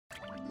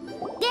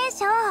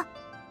しょう。今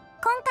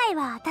回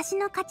は私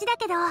の勝ちだ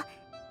けど、あ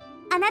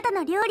なた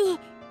の料理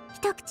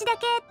一口だ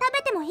け食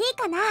べてもいい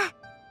かな？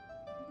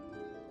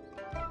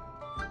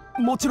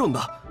もちろん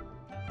だ。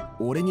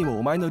俺にも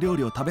お前の料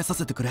理を食べさ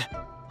せてくれ。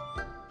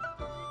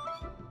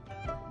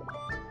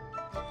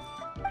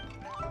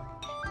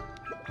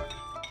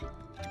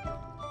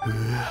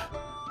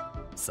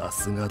さ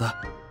すが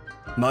だ。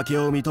負け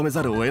を認め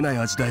ざるを得ない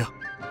味だよ。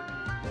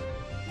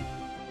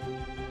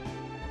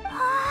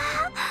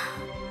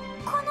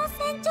この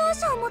船長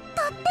賞もとって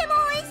も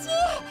美味しい。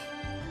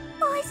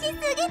美味しす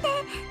ぎて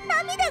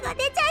涙が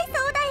出ちゃいそ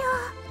うだよ。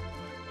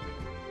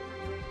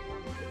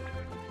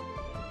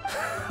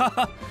は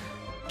は、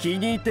気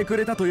に入ってく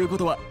れたというこ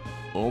とは、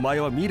お前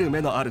は見る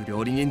目のある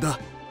料理人だ。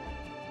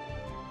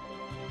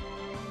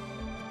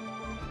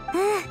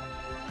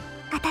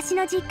私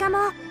の実家も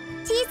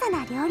小さ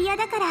な料理屋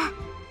だからよ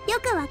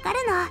くわかる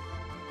の。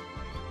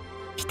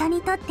人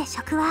にとって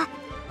食は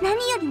何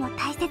よりも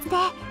大切で、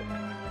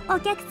お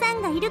客さ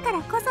んがいるか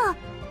らこそ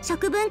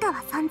食文化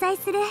は存在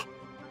する。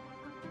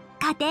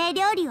家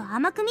庭料理を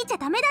甘く見ちゃ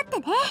ダメだって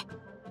ね。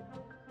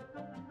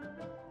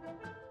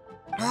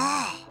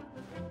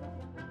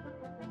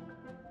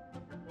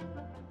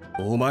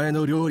お前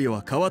の料理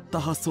は変わった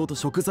発想と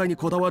食材に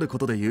こだわるこ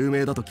とで有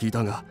名だと聞い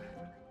たが、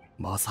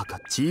まさか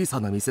小さ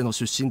な店の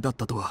出身だっ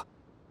たとは。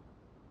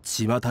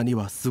巷に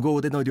は凄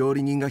腕の料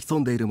理人が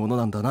潜んでいるもの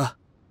なんだな。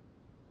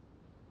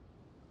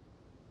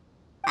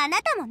あな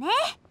たもね。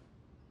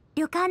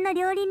旅館の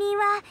料理人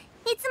は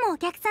いつもお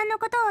客さんの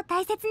ことを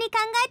大切に考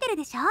えてる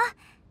でしょ。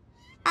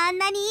あん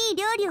なにいい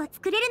料理を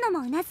作れるの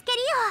もうなずける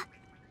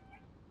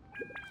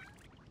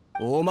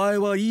よ。お前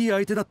はいい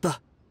相手だっ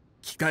た。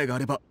機会があ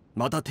れば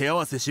また手合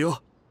わせし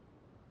よ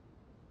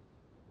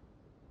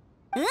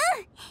う。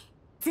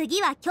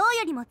次は今日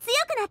よりも強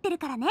くなってる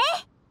からね。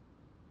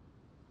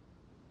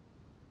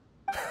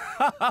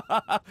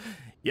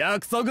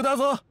約束だ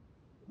ぞ。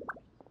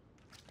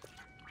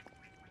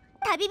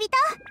旅人パ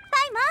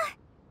イ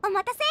モン、お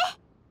待たせ。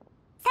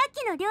さっ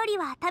きの料理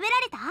は食べら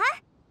れた？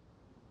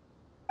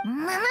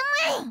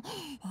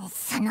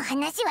その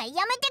話はや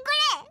めてく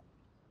れ。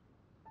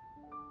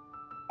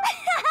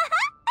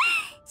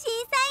審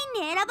査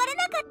員に選ばれ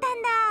なかった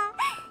んだ。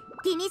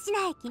気にし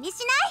ない気にし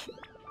ない。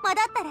戻っ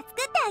たら作っ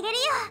てあげるよ。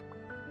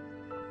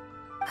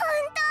本当か？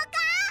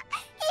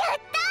やっ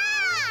た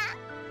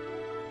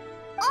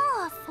ー。あ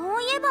あ、そ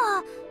ういえば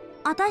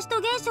私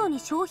と元将に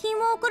商品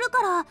を送る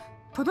から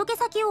届け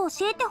先を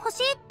教えてほ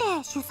しいっ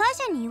て主催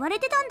者に言われ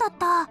てたんだっ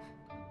た。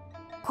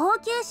高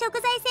級食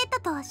材セッ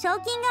トと賞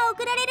金が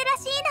送られるら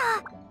しい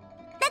の。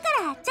だか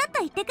らちょっ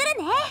と行ってく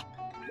るね。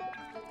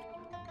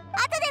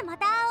後でま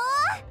た会お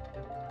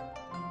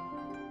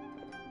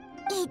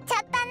う。行っちゃ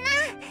ったな。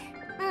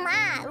ま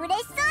あ嬉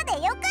しそう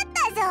でよかっ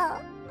たぞ。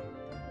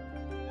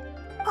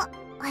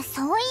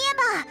そういえ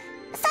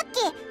ばさっき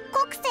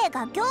国生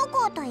が行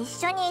幸と一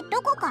緒に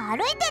どこか歩い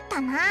てっ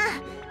たな。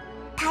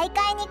大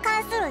会に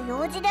関する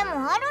用事で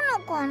もある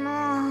のか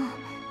な。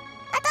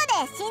後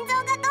で心臓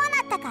がどう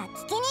なったか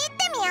聞きに行っ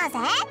てみようぜ。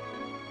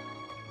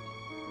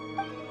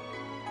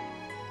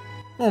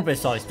Bom,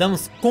 pessoal,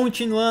 estamos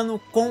continuando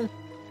com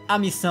a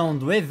missão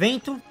do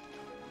evento.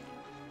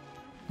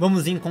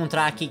 Vamos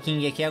encontrar a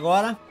King aqui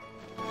agora.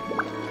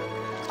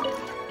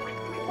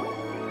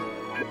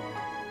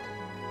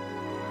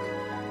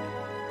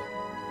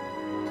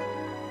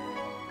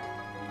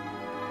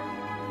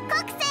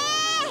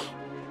 Kokusei!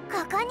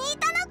 ここにい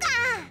たのか。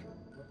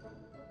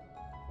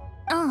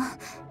ああ、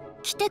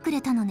来てくれ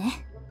たの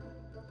ね。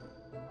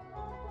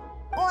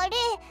あれ、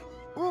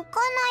浮かな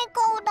い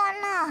顔だ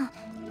な。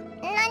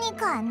何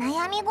か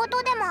悩み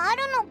事でもあ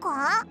るの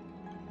か？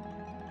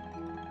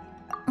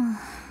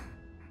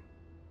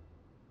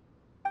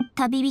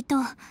旅人、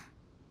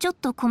ちょっ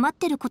と困っ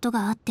てること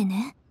があって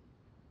ね。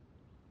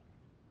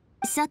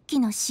さっき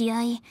の試合、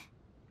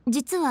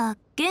実は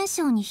元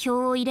将に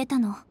票を入れた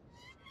の。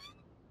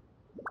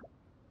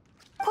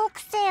国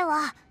生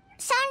は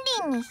シ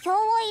ャンリンに票を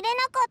入れ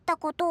なかった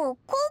ことを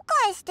後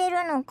悔して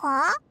るの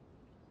か？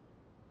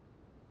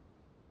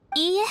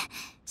いいえ、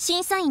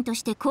審査員と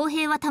して公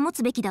平は保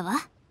つべきだわ。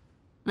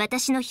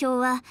私の票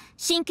は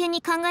真剣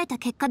に考えた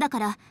結果だか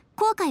ら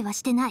後悔は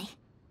してない。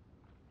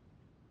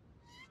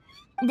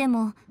で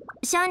も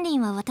シャンリ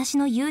ンは私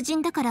の友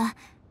人だから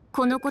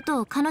このこと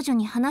を彼女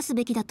に話す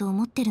べきだと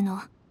思ってるの。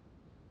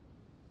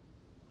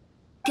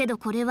けど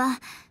これは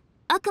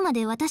あくま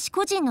で私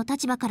個人の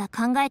立場から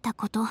考えた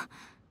こと。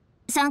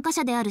参加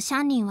者であるシ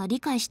ャンリンは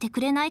理解して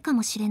くれないか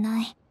もしれ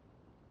ない。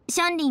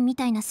シャンリンみ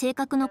たいな性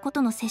格のこ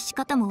との接し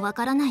方もわ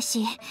からない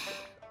し、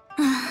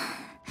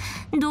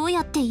どう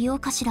やって言おう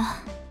かしら。オイ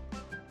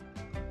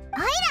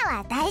ラ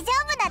は大丈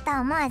夫だ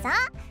と思うぞ。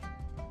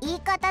言い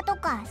方と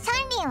かシ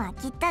ャンリンは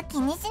きっと気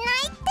にしない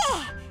っ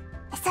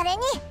て。それ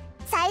に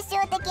最終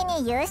的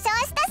に優勝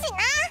したしな。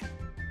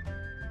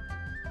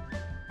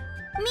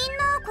みん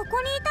なここ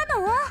にいた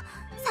の？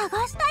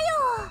探したよ。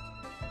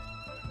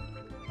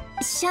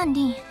シャン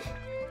リン、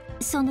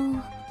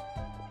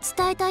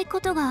伝えたいこ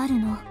とがある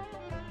の。ど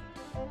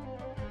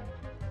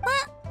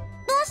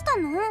うした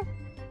の？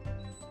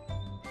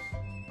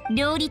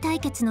料理対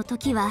決の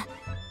時は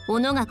己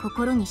が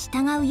心に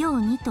従うよ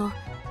うにと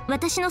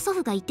私の祖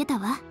父が言ってた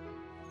わ。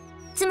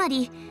つま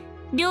り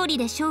料理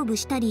で勝負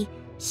したり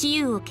雌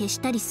雄を決し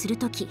たりする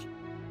時、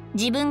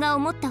自分が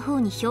思った方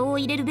に票を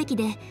入れるべき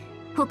で、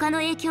他の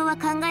影響は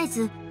考え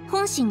ず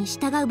本心に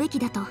従うべき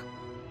だと。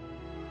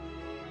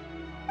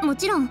も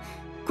ちろん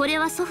これ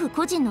は祖父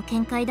個人の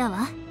見解だ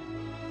わ。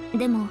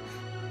でも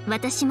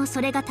私も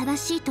それが正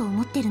しいと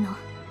思ってるの。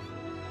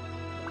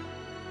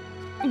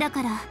だ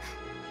から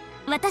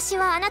私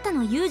はあなた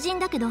の友人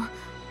だけど、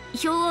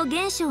票を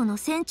元将の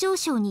船長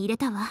賞に入れ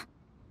たわ。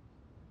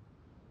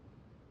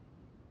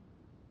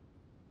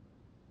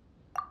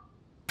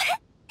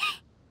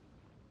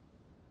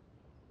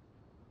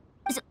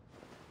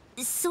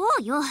そ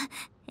うよ。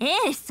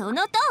そ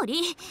の通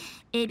り。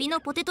エビ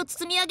のポテト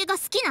包み揚げが好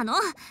きなの。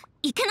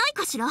いけない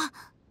かしら。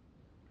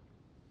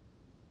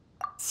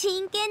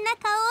真剣な顔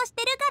をし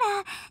てるから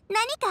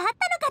何かあったの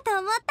かと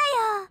思った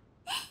よ。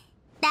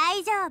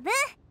大丈夫。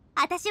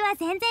私は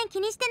全然気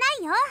にして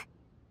ないよ。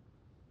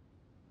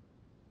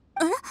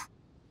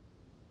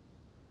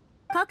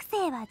国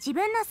政は自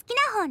分の好き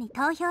な方に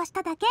投票し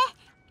ただけ。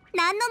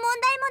何の問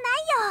題もな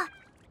いよ。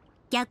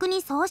逆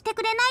にそうして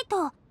くれない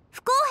と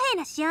不公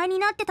平な試合に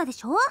なってたで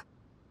しょ。わ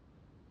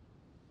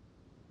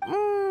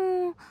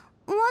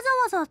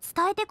ざわざ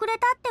伝えてくれ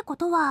たってこ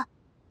とは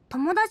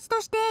友達と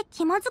して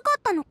気まずか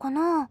ったのか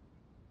な。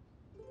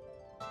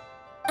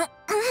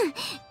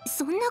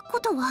そんなこ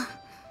とは。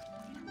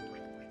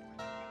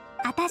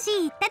私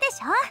言ったでし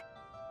ょ。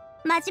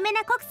真面目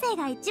な国政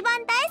が一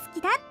番大好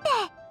きだって。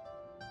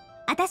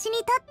私に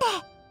とっ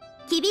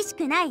て厳し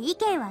くない意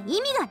見は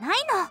意味がない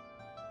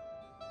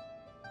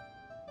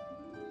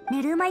の。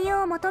ぬるま湯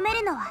を求め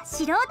るのは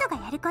素人が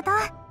やること。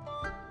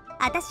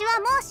私は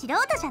もう素人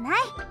じゃない。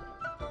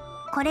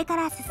これか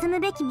ら進む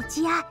べき道や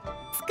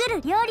作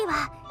る料理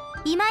は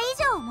今以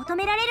上求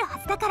められるは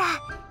ずだから、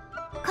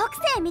国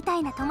政みた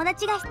いな友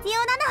達が必要な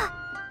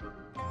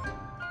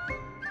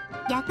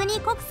の。逆に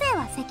国政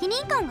は責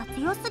任感が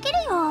強すぎる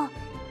よ。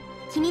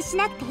気にし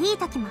なくていい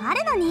時もあ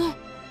るのに。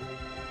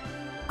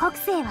国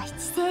政は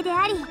七星で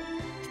あり、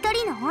一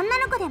人の女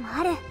の子でも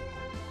ある。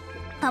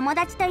友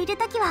達といる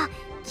時は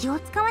気を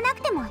使わな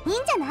くてもいいんじ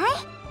ゃない？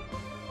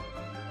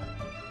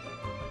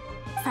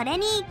それ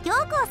に行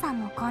幸さん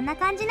もこんな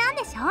感じなん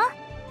でしょ。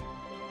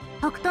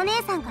北斗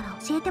姉さんから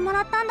教えてもら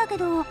ったんだけ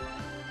ど、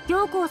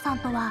行幸さん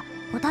とは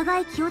お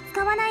互い気を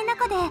使わない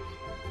中で、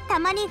た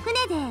まに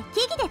船で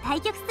木々で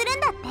対局する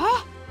んだっ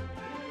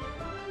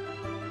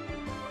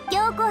て。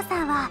行幸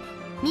さんは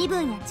身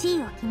分や地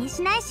位を気に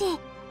しないし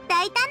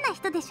大胆な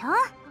人でしょ。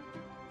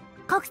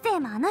国政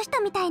もあの人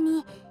みたい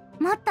に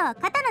もっと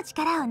肩の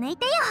力を抜い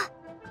てよ。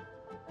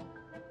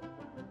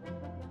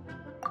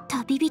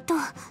旅人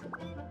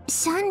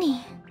シャンリン。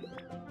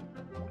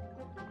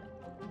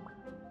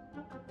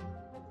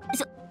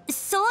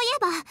そういえ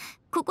ば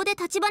ここで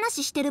立ち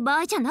話してる場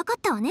合じゃなか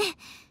ったわね。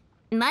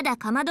まだ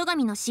かまど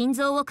神の心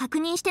臓を確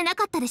認してな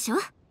かったでしょ。忘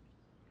れる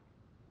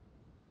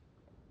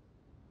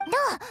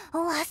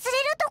ところだ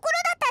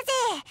ったぜ。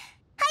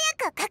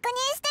早く確認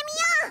してみ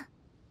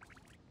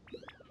よ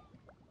う。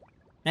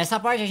 Nessa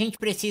parte a gente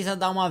precisa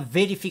dar uma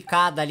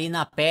verificada ali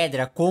na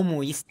pedra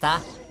como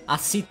está a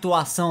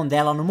situação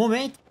dela no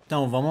momento.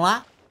 Então vamos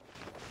lá.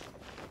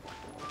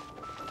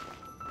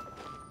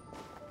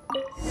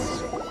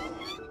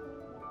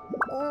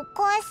 お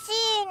かし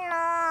い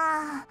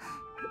な。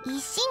石に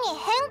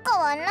変化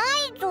はな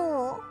い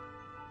ぞ。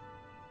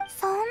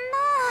そんな、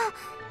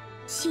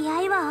試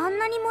合はあん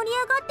なに盛り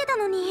上がってた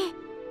のに。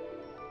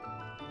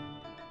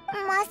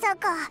まさ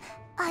か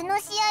あの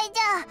試合じ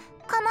ゃ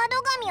かま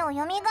ど神を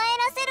よみがえら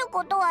せる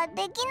ことは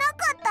できな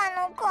かっ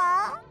たの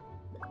か。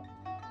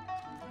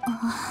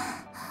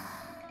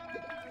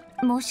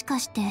もしか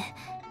して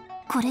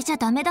これじゃ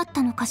ダメだっ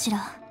たのかしら。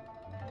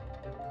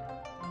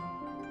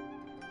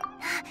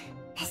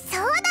そ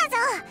うだぞ。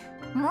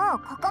もう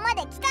ここま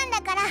で来たん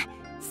だから、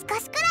少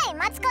しくらい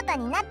待つこと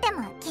になって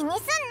も気にすんなっ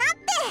て。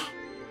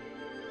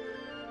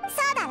そ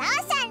うだろシ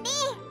ャンリー。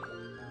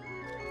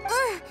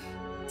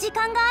時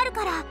間がある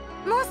から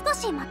もう少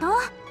し待とう。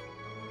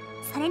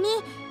それに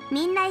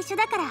みんな一緒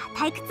だから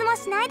退屈も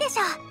しないでし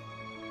ょ。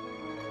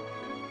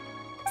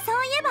そう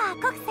いえば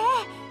国政、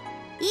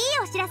いい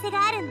お知らせ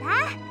があるんだ。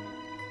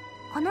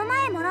この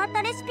前もらっ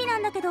たレシピな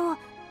んだけど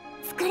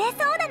作れそう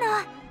なの。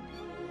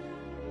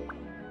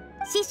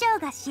師匠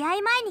が試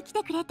合前に来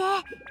てくれて、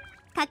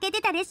欠け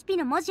てたレシピ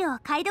の文字を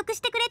解読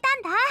してくれ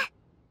たんだ。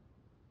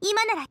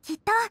今ならきっ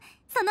と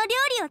その料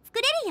理を作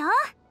れるよ。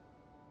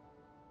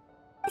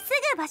す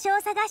ぐ場所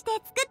を探して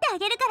作ってあ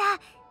げるから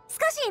少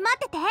し待っ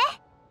てて。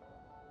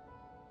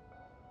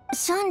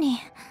シャンリン。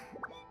そう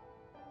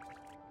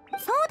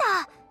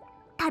だ、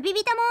旅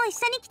人も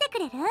一緒に来てく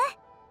れる？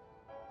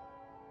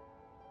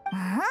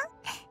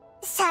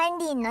シャン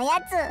リンのや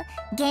つ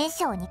元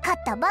将に勝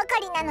ったばか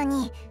りなの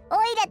にオイ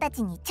ラた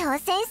ちに挑戦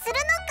するの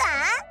か？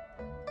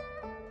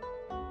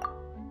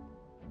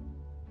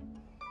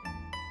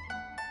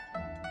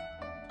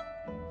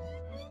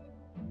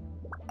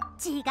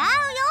違うよ。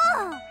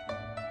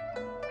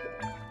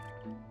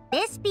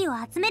シピを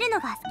集めるの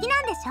が好き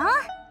なんでしょ。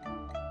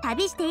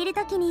旅している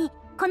時に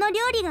この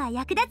料理が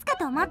役立つか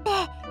と思って教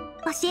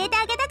えて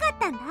あげたかっ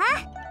たんだ。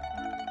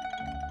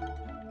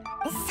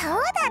そうだ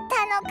っ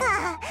たの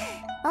か。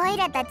オイ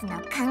ラたちの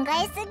考えすぎだ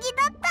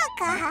った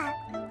か。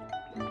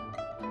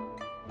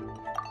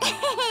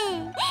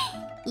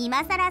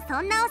今さらそ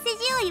んなお世辞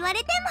を言われ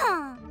て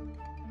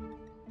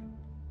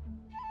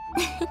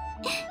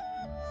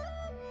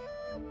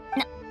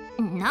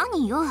も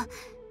何よ、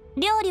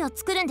料理を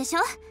作るんでしょ。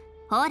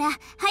ほら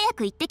早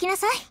く行ってきな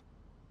さい。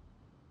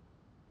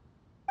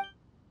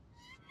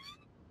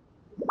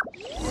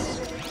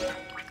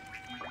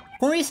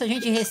Com isso, a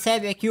gente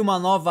recebe aqui uma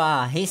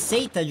nova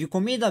receita de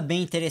comida,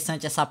 bem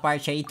interessante essa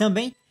parte aí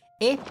também.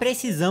 E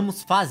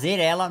precisamos fazer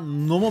ela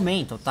no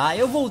momento, tá?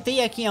 Eu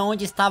voltei aqui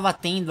aonde estava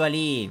tendo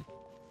ali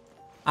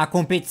a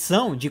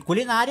competição de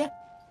culinária,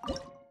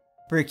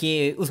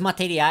 porque os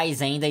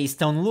materiais ainda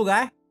estão no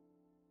lugar.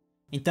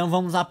 Então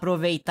vamos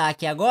aproveitar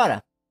aqui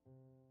agora.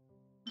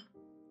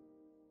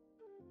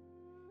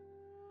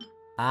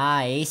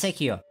 Ah, é esse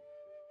aqui, ó.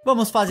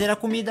 Vamos fazer a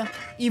comida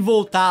e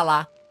voltar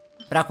lá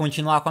para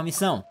continuar com a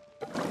missão.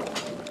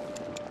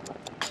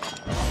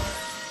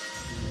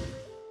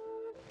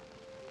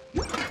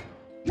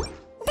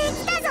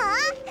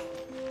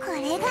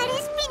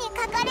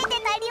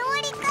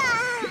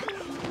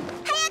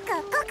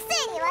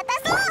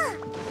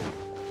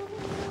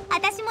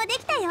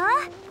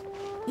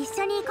 一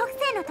緒に国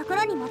生のとこ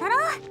ろに戻ろう。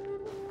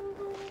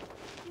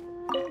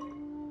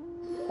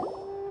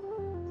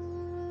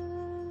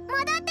戻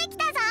ってき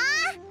たぞ。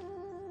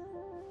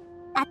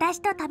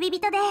私と旅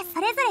人で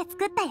それぞれ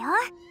作ったよ。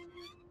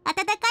温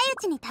かい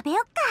うちに食べ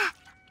よっか。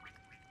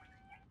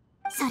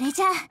それ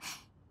じゃあ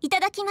いた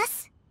だきま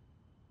す。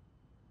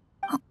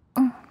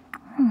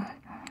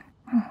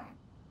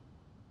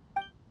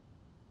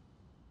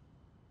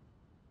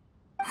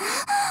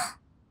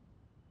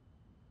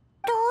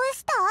どう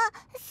した？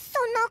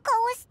そんな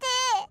顔して。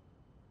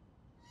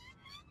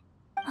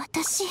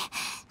私、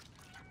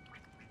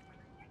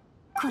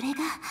これ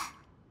が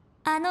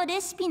あの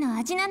レシピの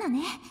味なの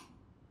ね。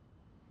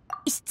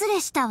失礼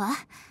したわ。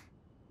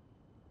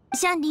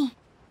シャンリン、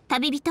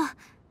旅人、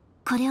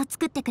これを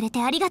作ってくれ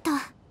てありがとう。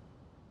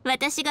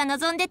私が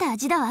望んでた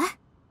味だわ。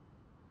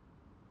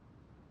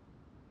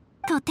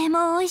とて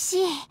も美味し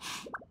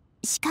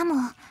い。しかも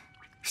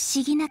不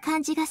思議な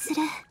感じがす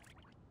る。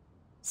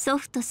祖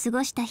父と過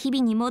ごした日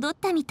々に戻っ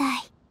たみたい。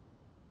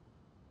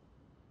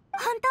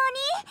本当に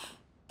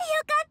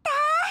よかっ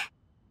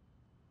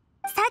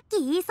た。さっ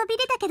き言いそび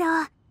れたけど、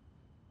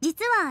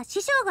実は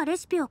師匠がレ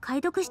シピを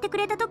解読してく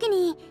れた時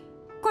に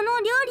この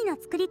料理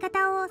の作り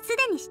方をす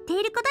でに知って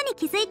いることに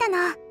気づいたの。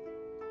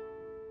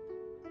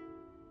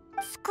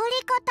作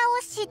り方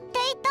を知って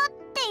いたっ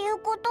ていう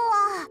こと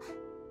は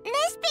レ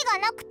シピが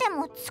なくて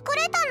も作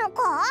れたの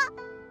か？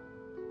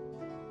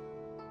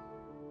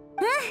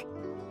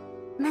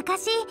うん、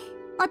昔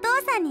お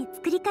父さんに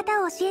作り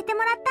方を教えて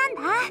もらったん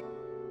だ。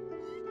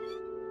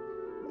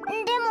で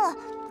も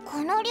こ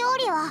の料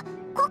理は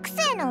国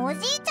生のおじ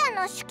いちゃん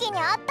の手記に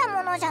あった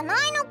ものじゃな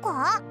いの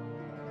か？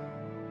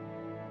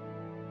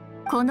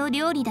この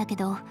料理だけ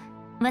ど、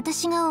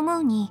私が思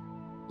うに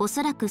お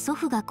そらく祖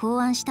父が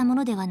考案したも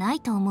のではない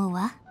と思う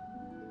わ。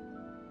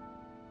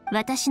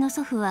私の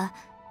祖父は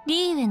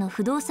リーウェの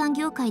不動産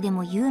業界で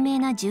も有名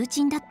な重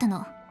鎮だった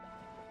の。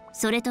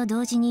それと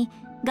同時に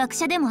学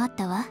者でもあっ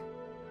たわ。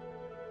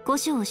古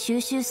書を収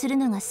集する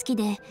のが好き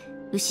で、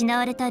失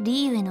われた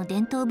リーウェの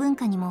伝統文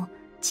化にも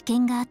知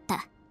見があっ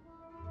た。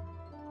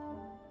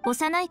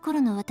幼い頃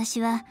の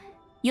私は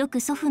よく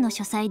祖父の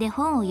書斎で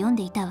本を読ん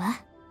でいたわ。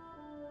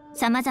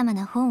さまざま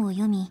な本を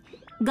読み、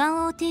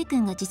元王帝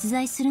君が実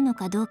在するの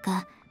かどう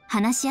か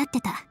話し合っ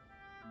てた。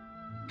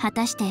果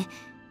たして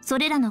そ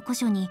れらの古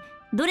書に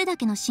どれだ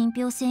けの信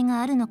憑性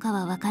があるのか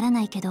はわから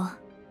ないけど、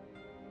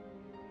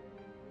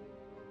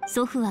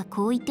祖父は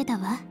こう言ってた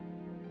わ。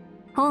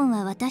本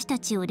は私た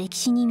ちを歴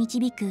史に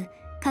導く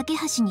架け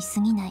橋に過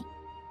ぎない。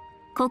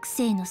国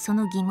生のそ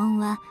の疑問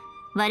は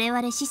我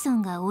々子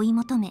孫が追い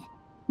求め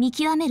見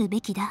極める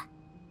べきだ。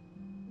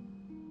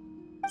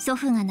祖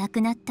父が亡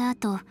くなった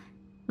後、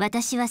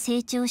私は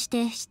成長し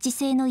て七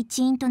聖の一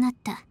員となっ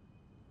た。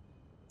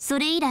そ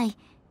れ以来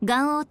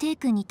元王帝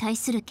君に対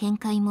する見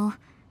解も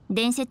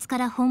伝説か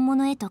ら本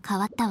物へと変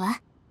わったわ。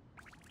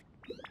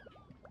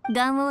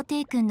元王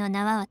帝君の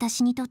名は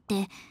私にとっ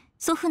て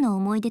祖父の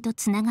思い出と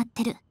つながっ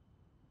てる。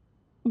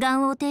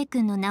元王帝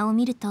君の名を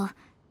見ると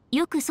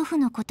よく祖父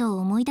のことを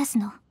思い出す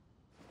の。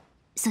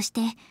そし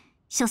て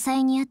書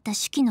斎にあった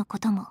手記のこ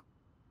とも。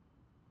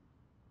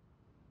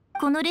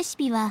このレシ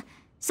ピは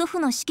祖父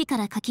の手記か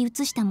ら書き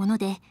写したもの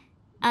で、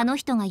あの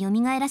人が蘇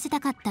らせた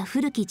かった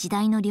古き時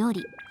代の料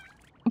理。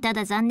た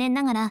だ残念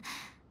ながら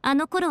あ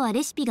の頃は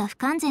レシピが不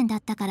完全だ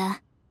ったか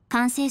ら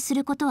完成す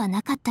ることは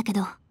なかったけ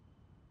ど、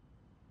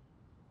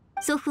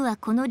祖父は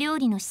この料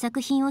理の試作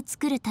品を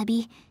作るた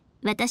び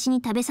私に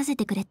食べさせ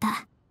てくれ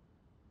た。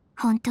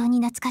本当に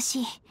懐か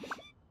しい。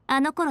あ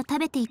の頃食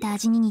べていた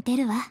味に似て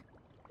るわ。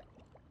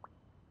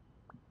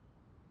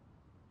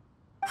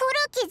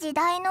古き時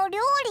代の料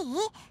理？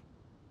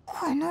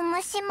この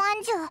蒸しま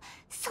んじゅう、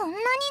そんなに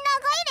長い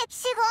歴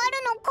史があ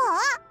るのか？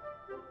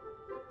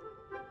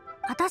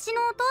私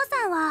のお父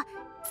さんは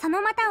そ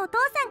のまたお父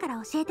さんか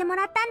ら教えても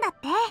らったんだっ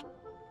て。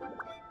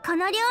こ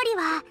の料理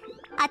は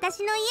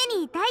私の家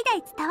に代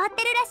々伝わっ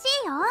てるらし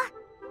いよ。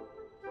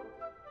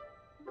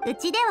う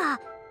ちで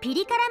はピ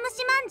リ辛蒸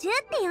しまんじゅうっ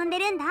て呼んで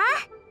るんだ。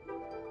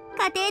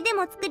家庭で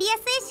も作りやす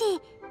い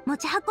し、持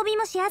ち運び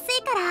もしやす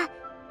いから、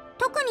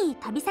特に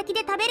旅先で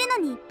食べる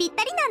のにぴっ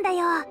たりなんだ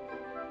よ。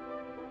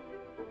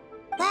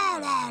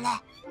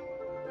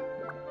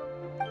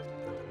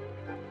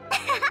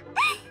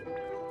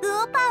グ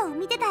オパーを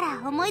見てた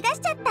ら思い出し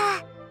ちゃっ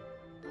た。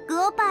グ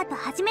オパーと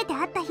初めて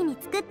会った日に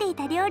作ってい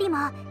た料理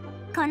も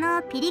こ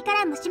のピリ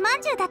辛蒸しま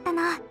んじゅうだった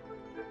の。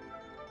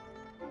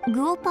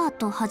グオパー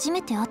と初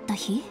めて会った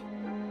日？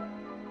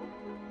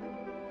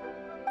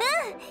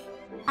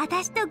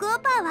私とグオパ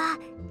ーは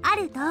あ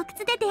る洞窟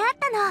で出会っ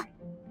たの。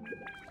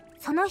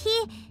その日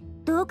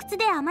洞窟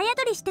で雨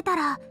宿りしてた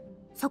ら、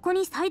そこ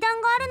に祭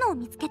壇があるのを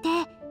見つけて、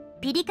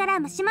ピリ辛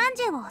蒸しまん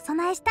じゅうをお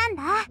供えしたん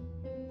だ。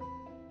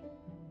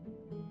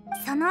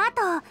その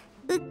後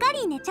うっか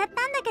り寝ちゃったん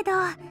だけど、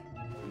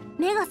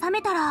目が覚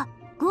めたら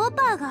グオ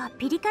パーが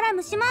ピリ辛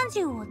蒸しまん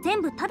じゅうを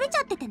全部食べち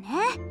ゃっててね。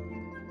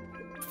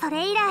そ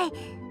れ以来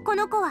こ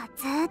の子は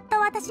ずっと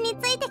私に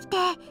ついてきて、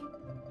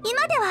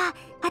今では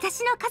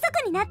私の家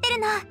族になってる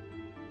の。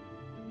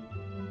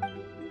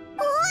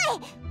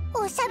お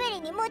い、おしゃべ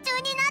りに夢中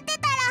になって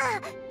た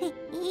ら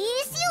石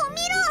を見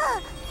ろ。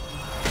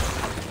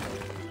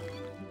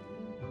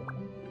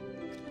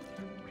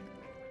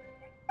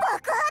爆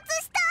発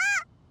した。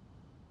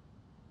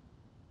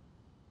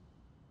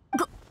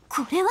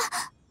これはグ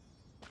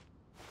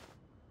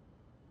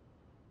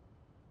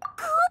オ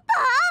パ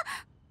ー、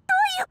ど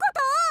ういうこ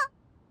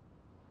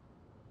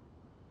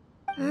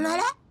と？あ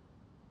れ？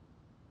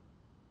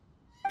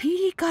ピ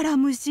リ辛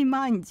蒸し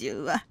まんじゅ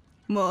うは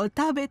もう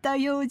食べた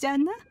ようじゃ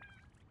な。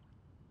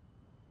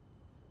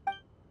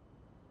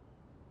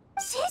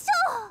師匠、ピ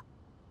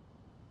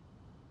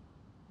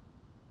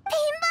ン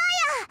バ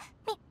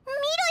ーヤ、見ろ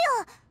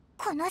よ。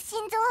この心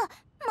臓、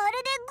まる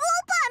でグオ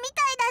パーみ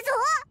たいだぞ。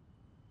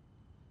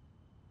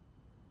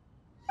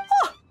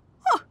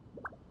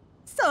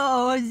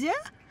そうじゃ。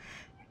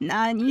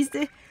何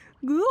せ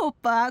グオ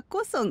パー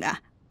こそ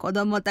が子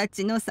供た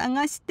ちの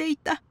探してい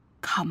た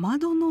かま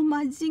どの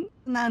魔人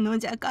なの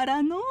じゃか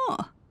らの。グオ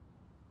パー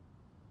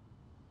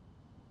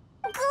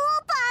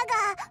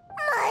が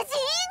魔人？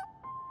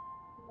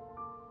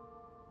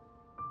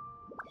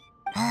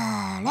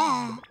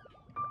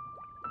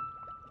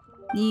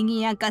に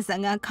ぎやかさ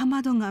がか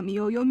まど神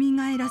をよみ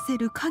がえらせ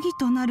る鍵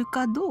となる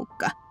かどう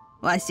か、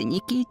わし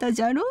に聞いた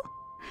じゃろ。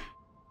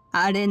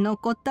あれの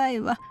答え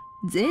は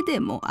是で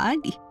もあ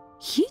り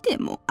非で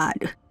もあ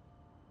る。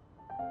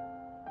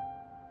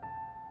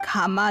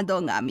かま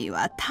ど神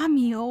は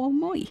民を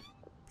思い、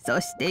そ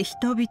して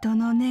人々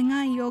の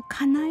願いを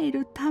叶え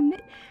るた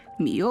め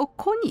身を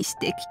粉にし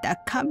てきた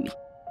神。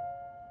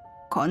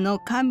この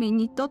神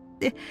にとっ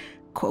て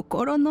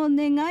心の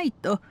願い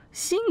と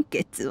心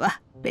血は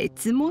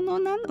別物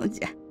なの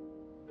じゃ。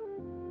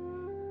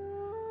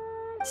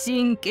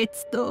心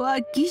血とは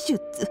技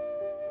術、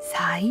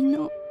才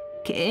能、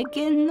経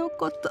験の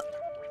こと。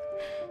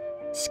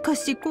しか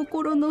し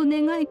心の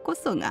願いこ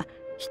そが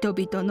人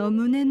々の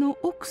胸の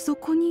奥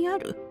底にあ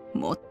る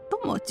最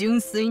も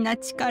純粋な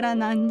力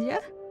なんじ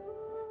ゃ。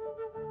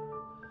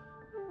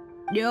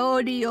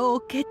料理王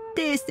決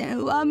定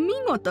戦は見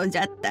事じ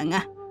ゃった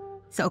が、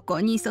そこ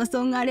に注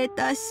がれ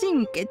た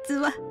心血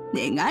は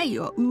願い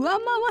を上回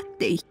っ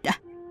ていた。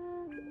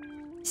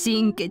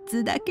心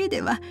血だけ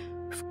では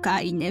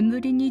深い眠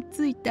りに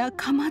ついた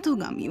かまど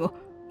神を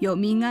よ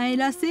みがえ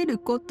らせる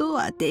こと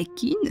はで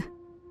きぬ。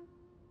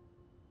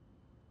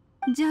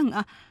じゃ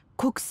が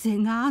国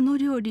政があの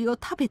料理を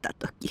食べた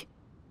とき、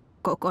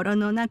心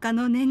の中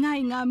の願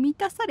いが満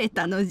たされ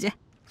たのじゃ。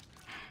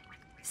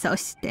そ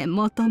して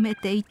求め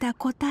ていた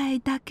答え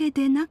だけ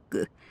でな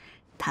く、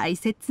大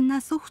切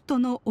な祖父と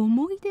の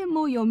思い出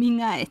もよみ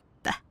がえっ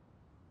た。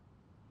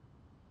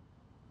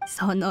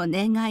その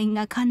願い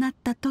が叶っ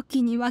た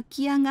時に湧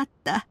き上がっ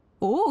た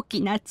大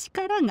きな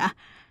力が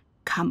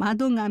かま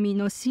ど神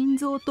の心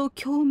臓と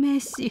共鳴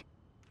し、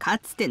か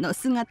つての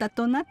姿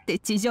となって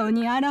地上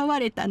に現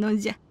れたの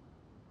じゃ。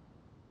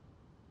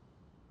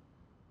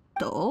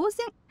当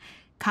然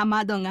か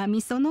まど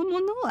神そのも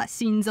のは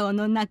心臓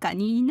の中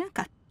にいな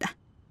かった。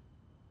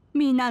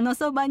皆の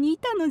そばにい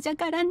たのじゃ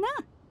からな。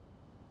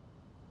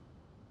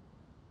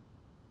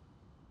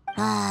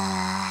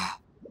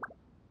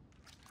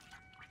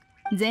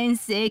全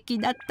盛期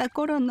だった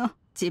頃の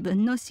自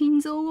分の心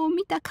臓を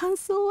見た感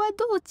想は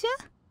どうじゃ。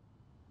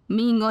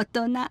見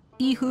事な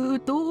威風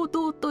堂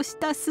々とし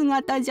た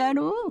姿じゃ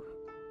ろう。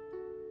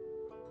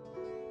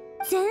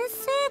全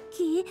盛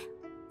期？ちょっ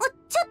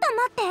と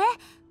待って、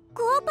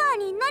グオパー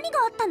に何が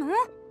あったの？も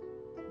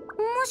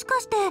しか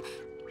して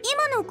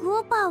今のグ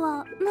オパー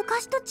は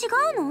昔と違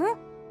うの？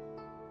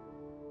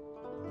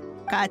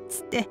か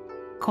つて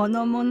こ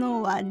の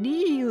者は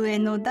リーウへ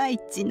の大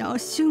地の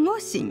守護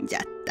神じゃ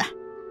った。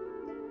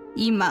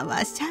今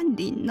はシャン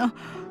リンの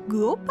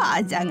グオパ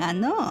ーじゃが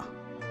の。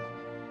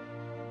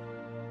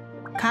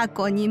過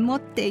去に持っ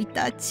てい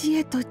た知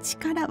恵と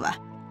力は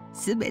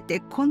すべて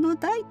この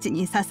大地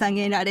に捧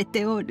げられ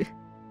ておる。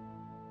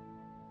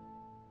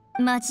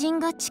魔人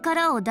が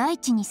力を大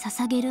地に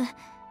捧げる、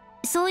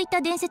そういっ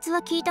た伝説は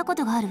聞いたこ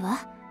とがあるわ。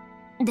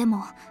で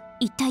も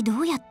一体ど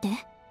うやって？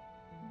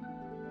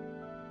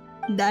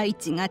大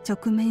地が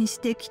直面し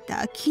てき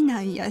た危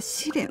難や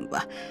試練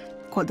は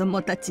子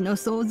供たちの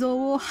想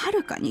像をは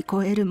るかに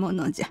超えるも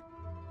のじゃ。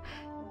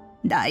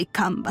大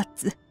干ば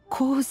つ、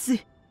洪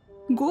水、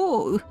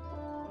豪雨、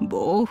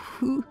暴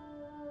風、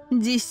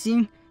地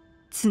震、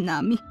津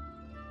波、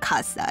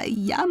火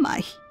災、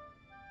病。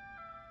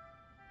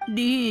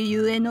リー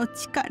ゆえの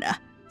力、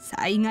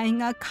災害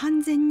が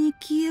完全に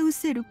消え失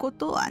せるこ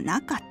とは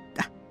なかっ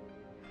た。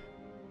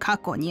過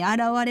去に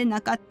現れ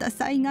なかった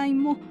災害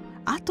も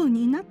後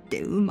になっ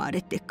て生ま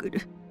れてく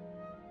る。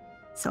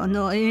そ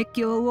の影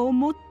響を最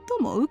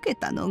も受け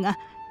たのが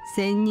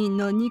千人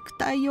の肉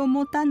体を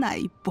持たな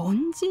い凡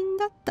人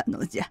だった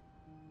のじゃ。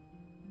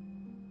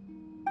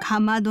か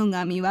まど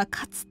神は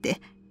かつ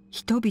て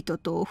人々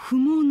と不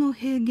毛の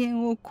平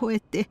原を越え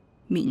て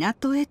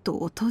港へと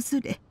訪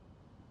れ、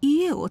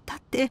家を建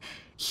て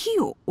火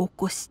を起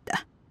こし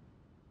た。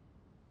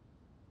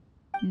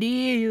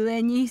理ゆ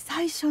えに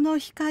最初の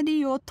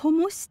光を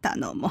灯した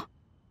のも、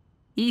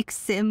幾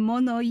千も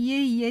の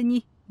家々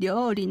に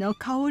料理の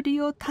香り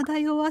を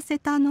漂わせ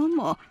たの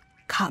も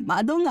か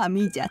まど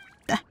神じゃっ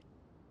た。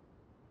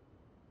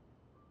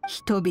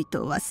人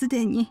々はす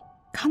でに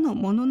かの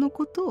者の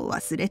ことを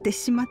忘れて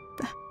しまっ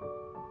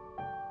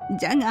た。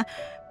じゃが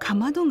か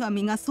まど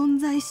神が存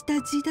在した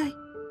時代、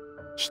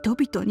人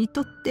々に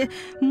とって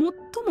最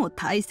も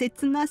大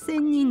切な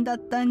仙人だっ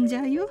たんじ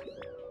ゃよ。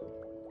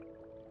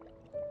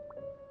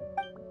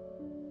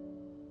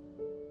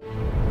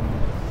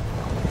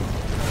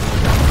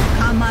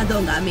かま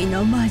ど神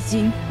の魔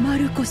人マ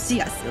ルコ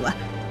シアスは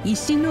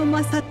石の摩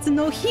擦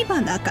の火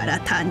花から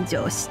誕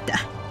生した。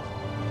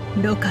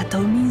盧家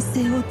と民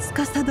政を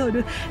司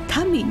る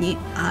民に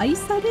愛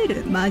され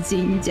る魔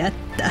人じゃっ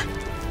た。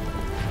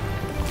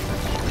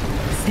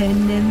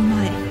1000年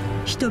前、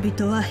人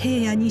々は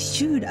平野に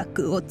集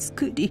落を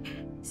作り、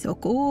そ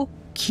こを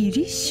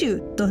霧州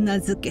と名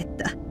付け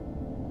た。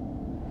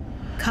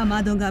か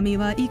まど神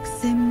は幾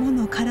千も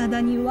の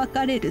体に分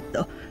かれる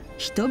と、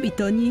人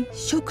々に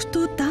食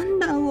と団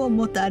らんを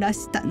もたら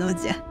したの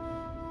じゃ。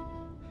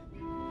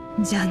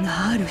じゃ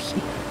がある日、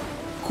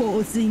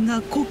洪水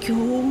が故郷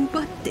を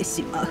奪って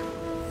しまう。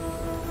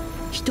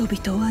人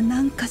々は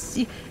南下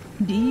し、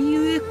リー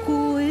ユエ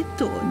港へ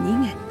と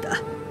逃げた。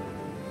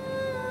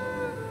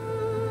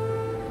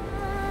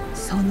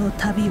その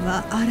旅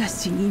は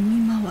嵐に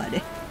見舞わ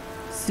れ、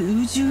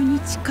数十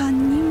日間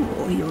に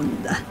も及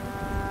んだ。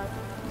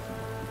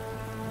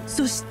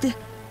そして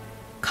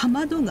か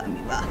まど神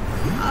は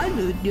あ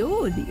る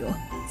料理を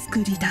作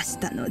り出し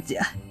たのじ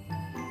ゃ。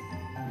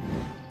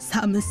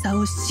寒さ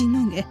をし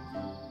のげ、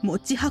持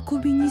ち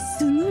運びに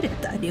優れ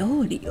た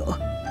料理を。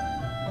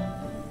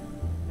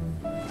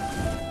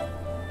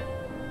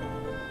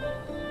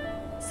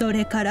そ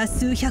れから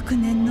数百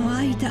年の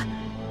間、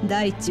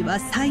大地は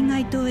災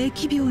害と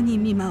疫病に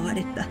見舞わ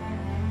れた。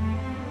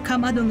か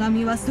まど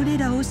神はそれ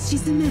らを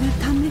鎮める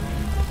ため、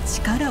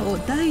力を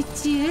大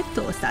地へ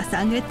と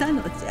捧げた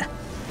のじゃ。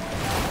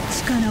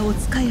力を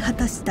使い果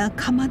たした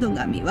かまど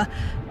神は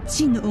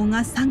知能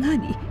が下が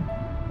り、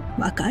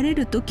別れ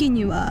る時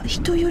には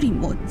人より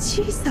も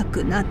小さ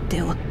くなっ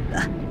ておっ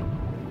た。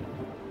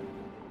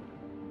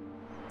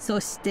そ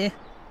して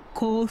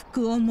幸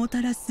福をも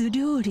たらす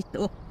料理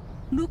と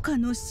盧家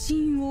の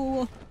神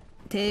王を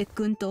帝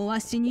君とわ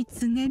しに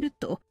告げる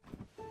と、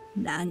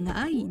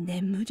長い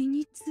眠り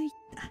につい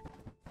た。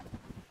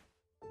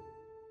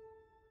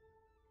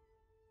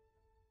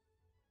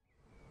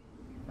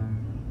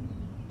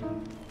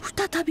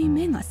再び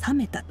目が覚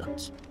めた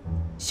時、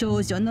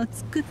少女の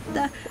作っ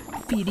た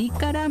ピリ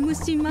辛蒸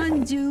しま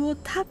んじゅうを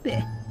食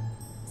べ、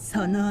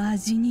その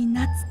味に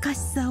懐かし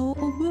さを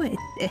覚え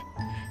て、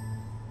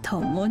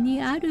共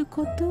にある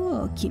こ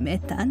とを決め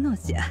たの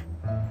じゃ。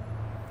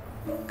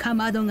か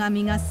まど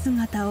神が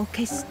姿を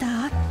消し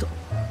た後、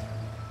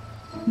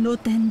露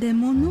店で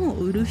物を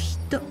売る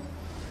人、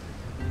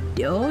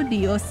料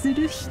理をす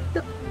る人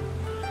と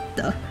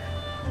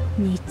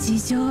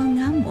日常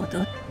が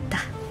戻った。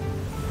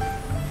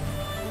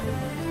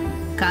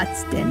か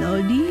つての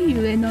リー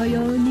ユエの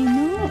ようにの。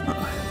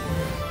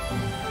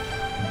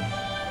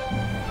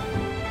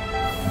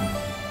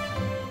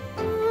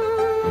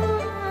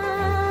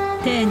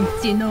天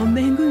地の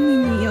恵み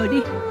によ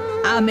り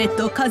雨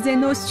と風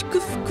の祝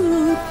福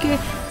を受け、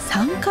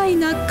山海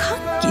が歓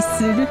喜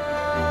する。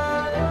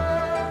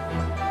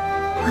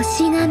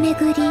星が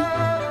巡り、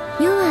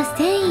世は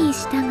遷移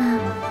したが、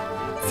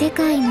世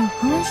界の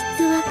本質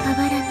は変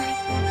わらない。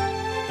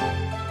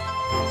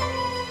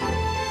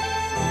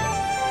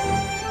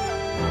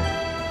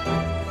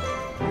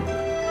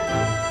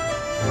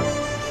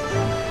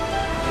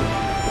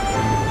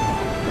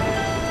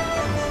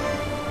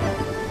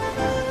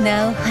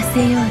名を馳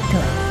せようと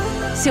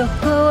職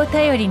行を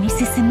頼りに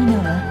進むの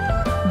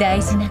は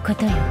大事なこ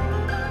とよ。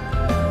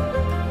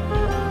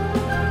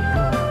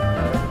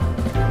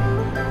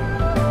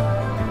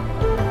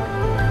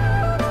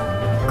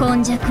今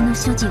昔の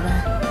所持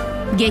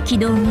は激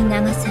動に流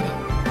され、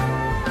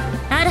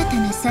新た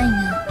な才が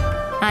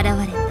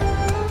現れた。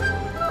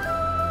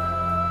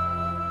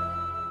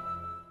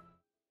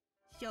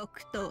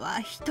食と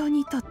は人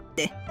にとっ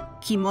て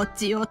気持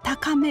ちを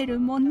高める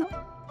もの。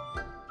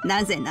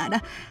なぜな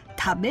ら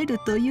食べる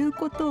という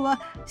こと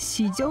は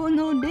至上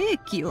の霊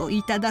気を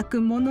いただ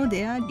くもの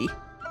であり、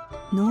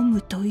飲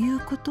むという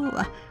こと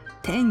は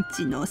天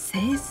地の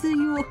聖水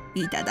を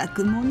いただ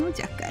くもの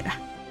じゃから。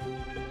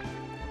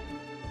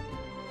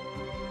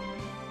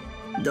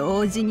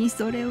同時に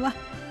それは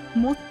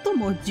最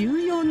も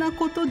重要な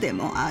ことで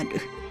もある。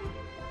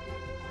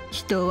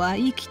人は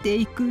生きて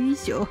いく以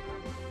上、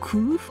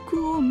空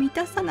腹を満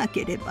たさな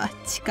ければ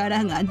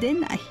力が出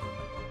ない。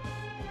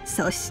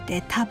そし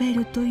て食べ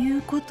るとい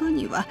うこと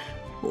には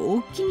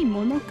大きい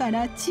ものか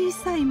ら小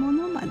さいも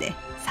のまで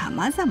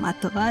様々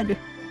とある。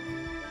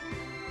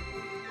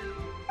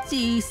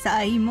小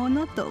さいも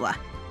のとは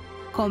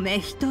米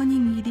一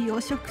握りを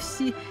食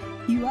し、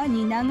岩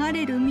に流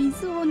れる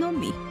水を飲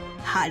み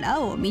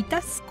腹を満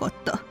たすこ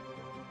と。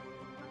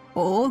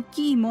大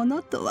きいも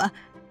のとは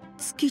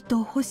月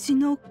と星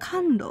の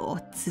甘露を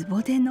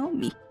壺で飲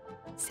み、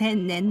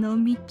千年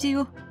の道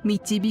を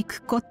導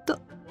くこと。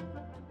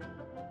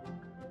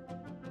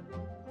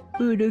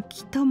古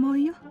き友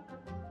よ、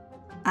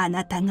あ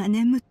なたが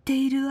眠って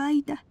いる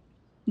間、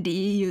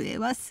リーユエ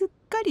はすっ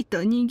かり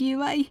とにぎ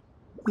わい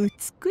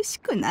美し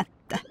くなっ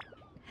た。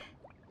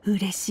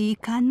嬉しい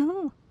かのう。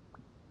グ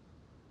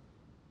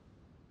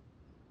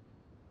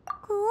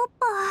オ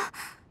パ、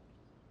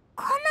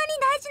こんなに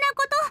大事な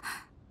ことなん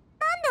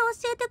で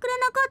教えてくれ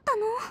なかった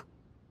の？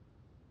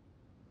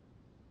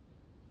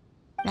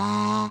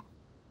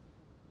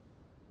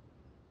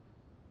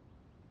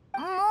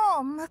も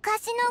う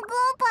昔のグ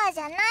オパーじ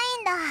ゃないんだ。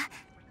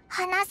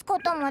話すこ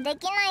ともで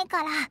きない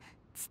から伝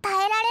えら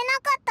れな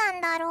かった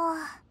んだろう。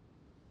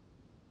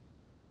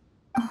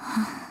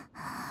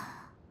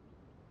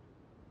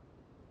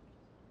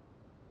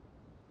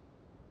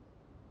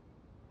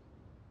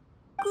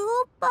グ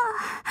オパー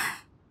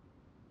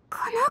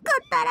来なかっ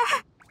たら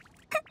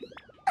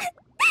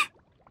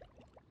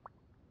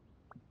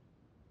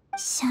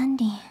シャン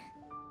リン。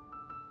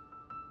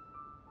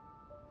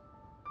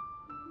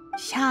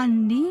シャ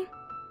ンリン、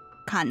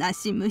悲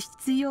しむ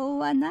必要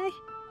はない。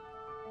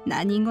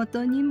何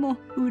事にも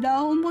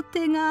裏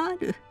表があ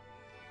る。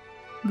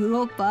グ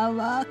オパー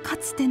はか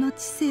つての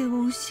知性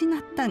を失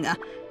ったが、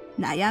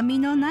悩み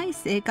のない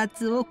生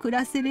活を暮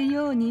らせる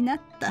ようにな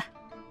った。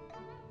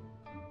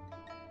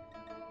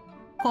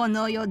こ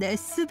の世で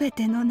全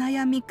ての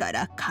悩みか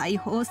ら解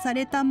放さ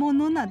れた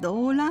者な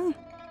どおらん。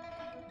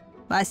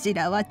わし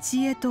らは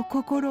知恵と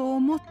心を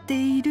持って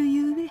いる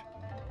ゆえ、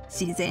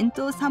自然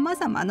とさま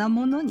ざまな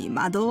ものに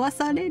惑わ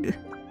される。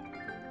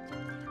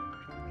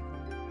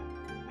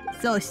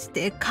そし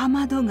てか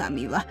まど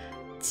神は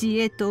知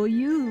恵と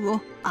勇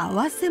を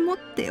併せ持っ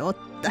ておっ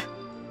た。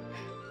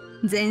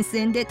前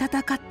線で戦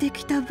って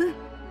きた分、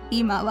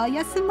今は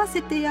休ま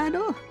せてや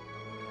ろう。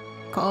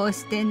こう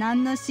して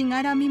何のし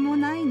がらみも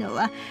ないの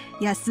は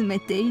休め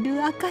てい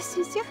る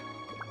証じゃ。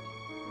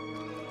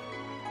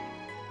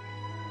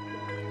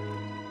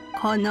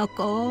この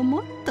子を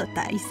もっと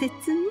大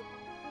切に。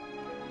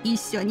一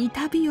緒に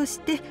旅をし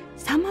て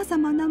さまざ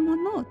まなも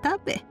のを食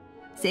べ、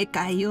世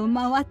界を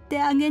回って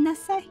あげな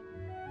さい。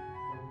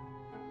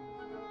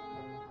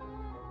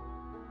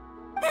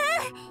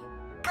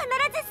必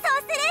ずそう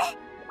す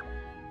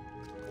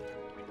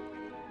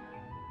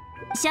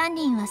る。シャン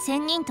リンは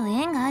仙人と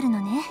縁があるの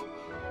ね。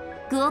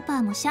グオパ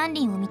ーもシャン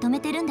リンを認め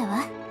てるんだ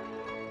わ。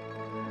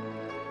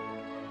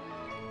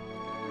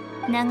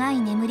長い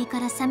眠り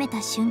から覚め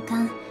た瞬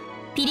間、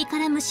ピリ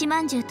辛蒸し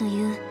まんじゅうと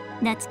いう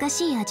懐か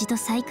しい味と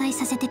再会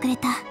させてくれ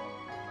た。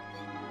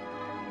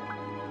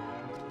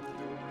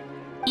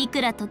い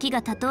くら時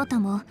が経とうと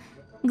も、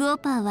グオ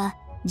パーは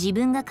自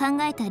分が考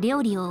えた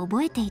料理を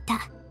覚えていた。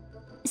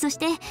そし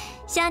て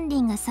シャンリ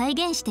ンが再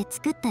現して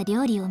作った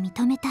料理を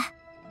認めた。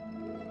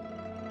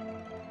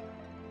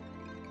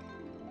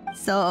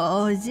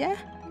そうじゃ。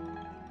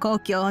故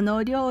郷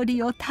の料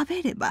理を食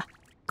べれば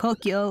故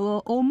郷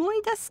を思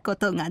い出すこ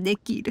とがで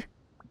きる。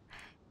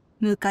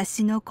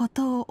昔のこ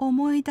とを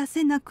思い出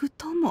せなく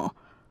とも、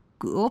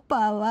グオパ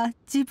ーは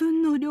自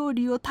分の料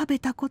理を食べ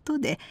たこと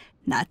で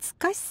懐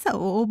かしさ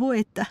を覚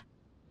えた。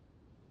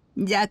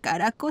じゃか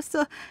らこ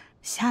そ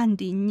シャン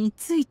リンに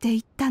ついてい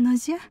ったの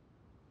じゃ。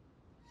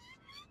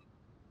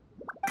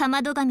か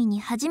まど神に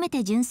初め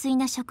て純粋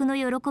な食の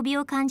喜び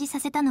を感じさ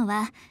せたの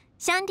は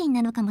シャンリン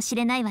なのかもし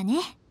れないわね。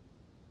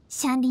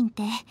シャンリンっ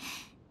て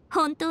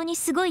本当に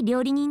すごい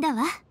料理人だ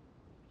わ。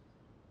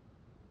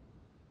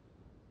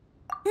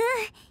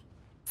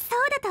そ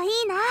うだといい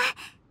な。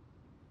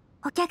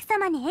お客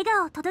様に笑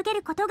顔を届け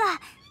ることが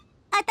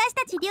私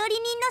たち料理人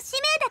の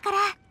使命だか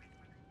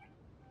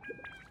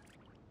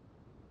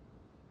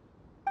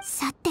ら。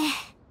さて、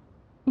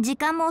時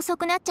間も遅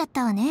くなっちゃっ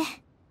たわね。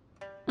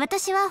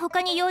私は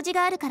他に用事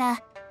があるか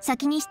ら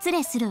先に失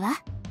礼するわ。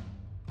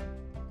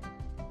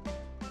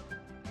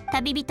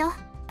旅人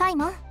パイ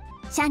モン、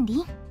シャン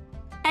リン、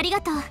あり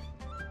がとう。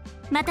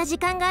また時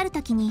間がある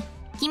時に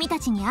君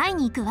たちに会い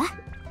に行くわ。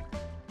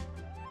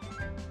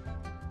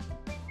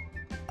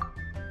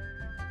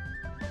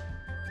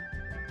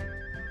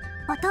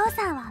お父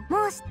さんは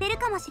もう知ってる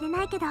かもしれ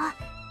ないけど、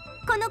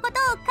このこと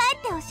を帰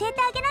って教え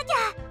てあげなきゃ。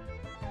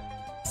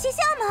師匠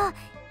も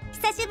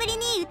久しぶり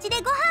にうち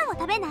でご飯を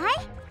食べない？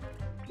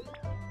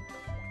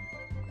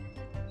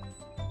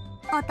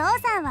お父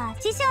さんは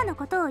師匠の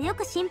ことをよ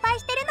く心配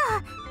してる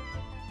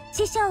の。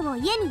師匠を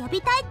家に呼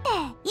びたいって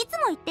いつ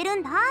も言ってる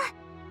んだ。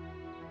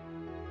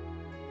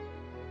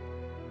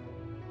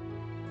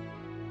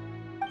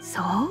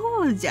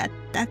そうじゃっ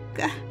た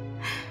か。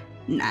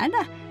な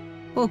ら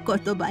お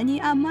言葉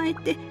に甘え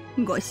て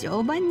ご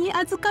相伴に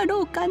預か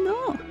ろうかの。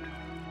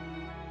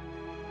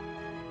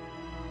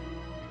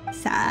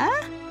さあ、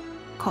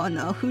こ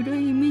の古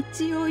い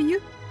道をゆ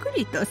っく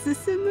りと進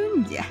む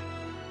んじゃ。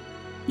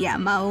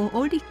山を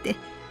降りて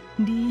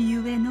リ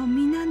ユエの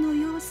皆の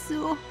様子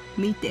を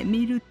見て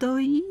みると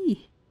い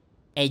い。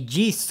É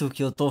disso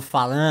que eu tô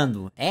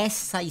falando.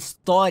 Essa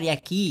história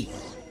aqui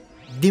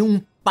deu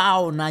um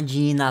pau na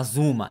de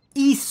Inazuma.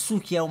 Isso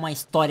que é uma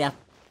história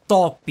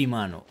top,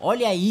 mano.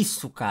 Olha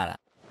isso, cara.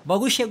 O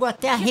bagulho chegou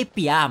até a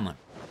arrepiar, mano.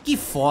 Que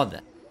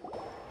foda.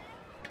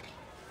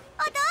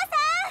 お父さん、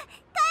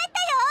帰った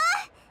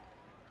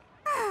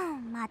よ。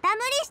また無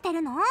理して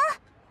るの？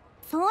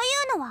そうい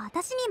うのは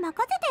私に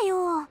任せてよ。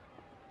おい、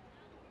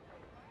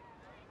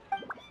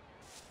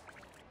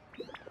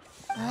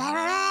ゴーバ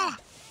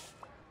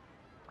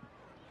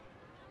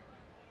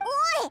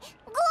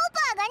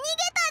ーが逃げ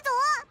たぞ。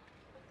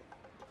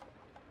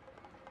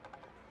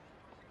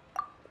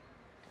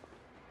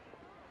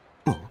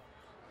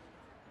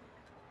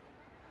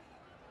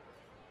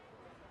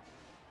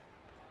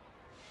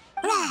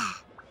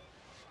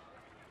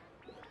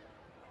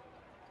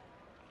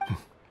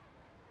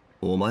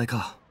お前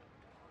か。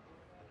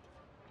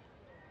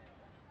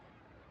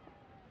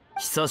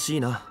久しい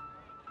な、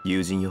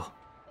友人よ。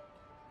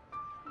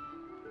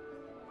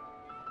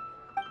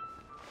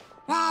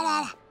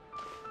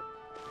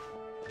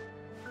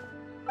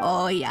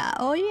おや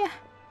おや、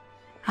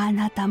あ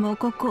なたも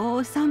ここを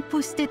お散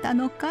歩してた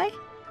のかい？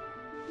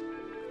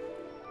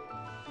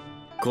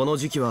この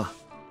時期は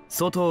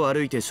外を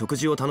歩いて食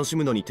事を楽し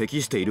むのに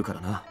適しているか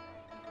らな。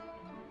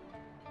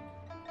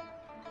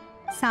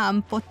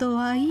散歩と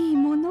はいい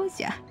もの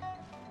じゃ。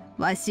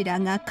わしら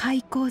が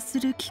開口す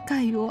る機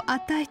会を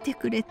与えて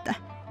くれ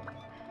た。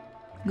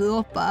グ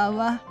オパー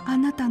はあ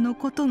なたの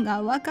こと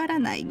がわから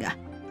ないが、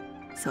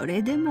そ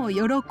れでも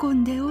喜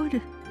んでお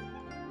る。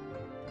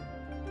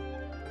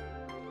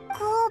ゴ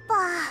ーバ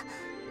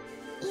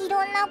ー、い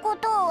ろんなこ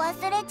とを忘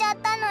れちゃっ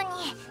たの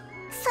に、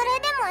それ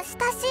でも親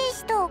し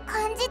い人を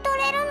感じ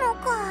取れるの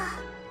か。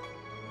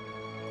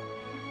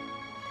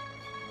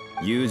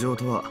友情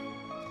とは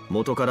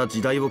元から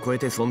時代を超え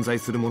て存在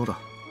するものだ。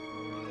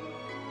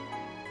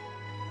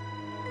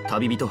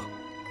旅人、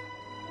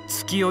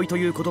月酔いと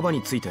いう言葉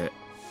について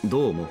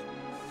どう思う？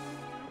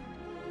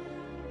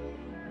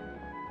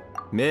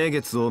名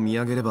月を見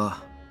上げれ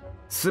ば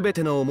全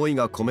ての思い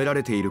が込めら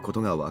れているこ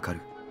とがわか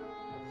る。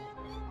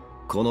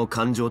この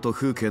感情と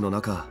風景の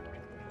中、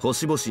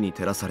星々に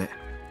照らされ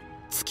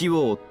月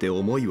を追って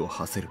思いを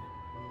馳せる。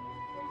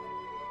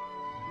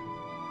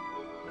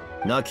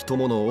亡き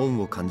友の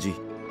恩を感じ、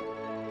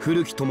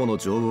古き友の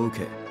情を受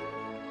け、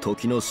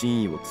時の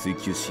真意を追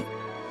求し、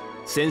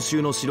先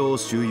週の城を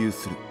周遊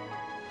する。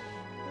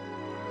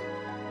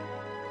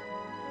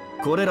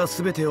これら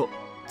全てを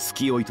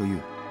月追いとい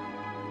う。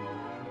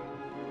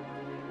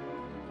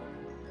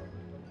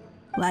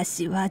わ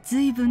しは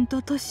随分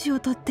と年を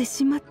取って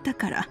しまった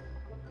から、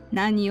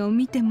何を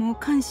見ても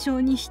感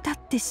傷に浸っ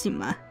てし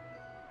まう。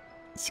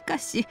しか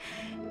し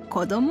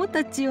子供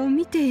たちを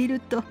見ている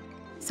と、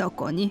そ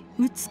こに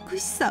美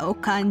しさを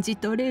感じ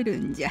取れる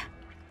んじゃ。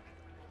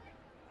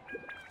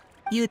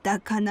豊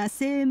かな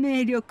生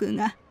命力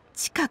が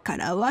地下か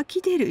ら湧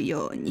き出る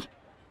ように、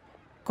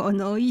こ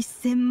の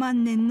1000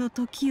万年の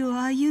時を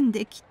歩ん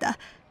できた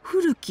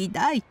古き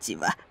大地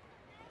は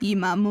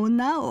今も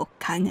なお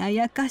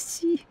輝か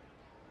しい。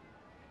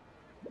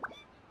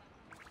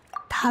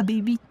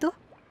旅人、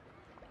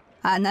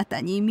あな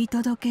たに見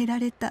届けら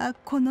れた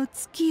この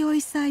月酔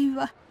い祭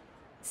は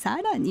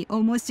さらに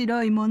面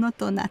白いもの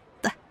となっ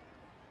た。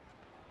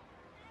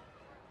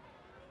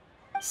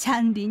シ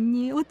ャンリン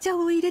にお茶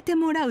を入れて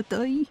もらう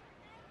といい。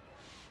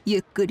ゆ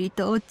っくり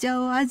とお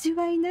茶を味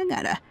わいな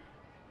がら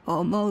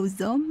思う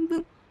存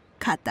分語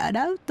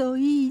らうと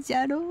いいじ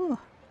ゃろう。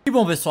E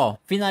bom, pessoal,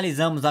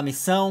 finalizamos a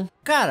missão.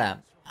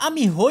 Cara, a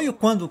Mihoyo,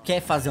 quando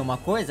quer fazer uma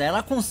coisa,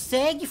 ela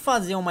consegue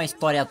fazer uma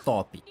história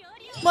top.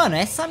 Mano,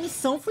 essa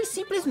missão foi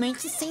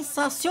simplesmente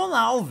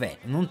sensacional, velho.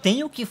 Não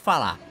tenho o que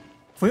falar.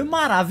 Foi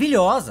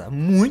maravilhosa,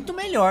 muito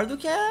melhor do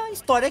que a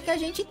história que a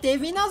gente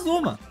teve em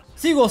Inazuma.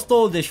 Se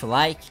gostou, deixa o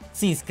like,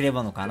 se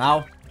inscreva no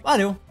canal.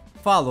 Valeu,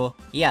 falou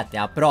e até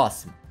a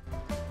próxima.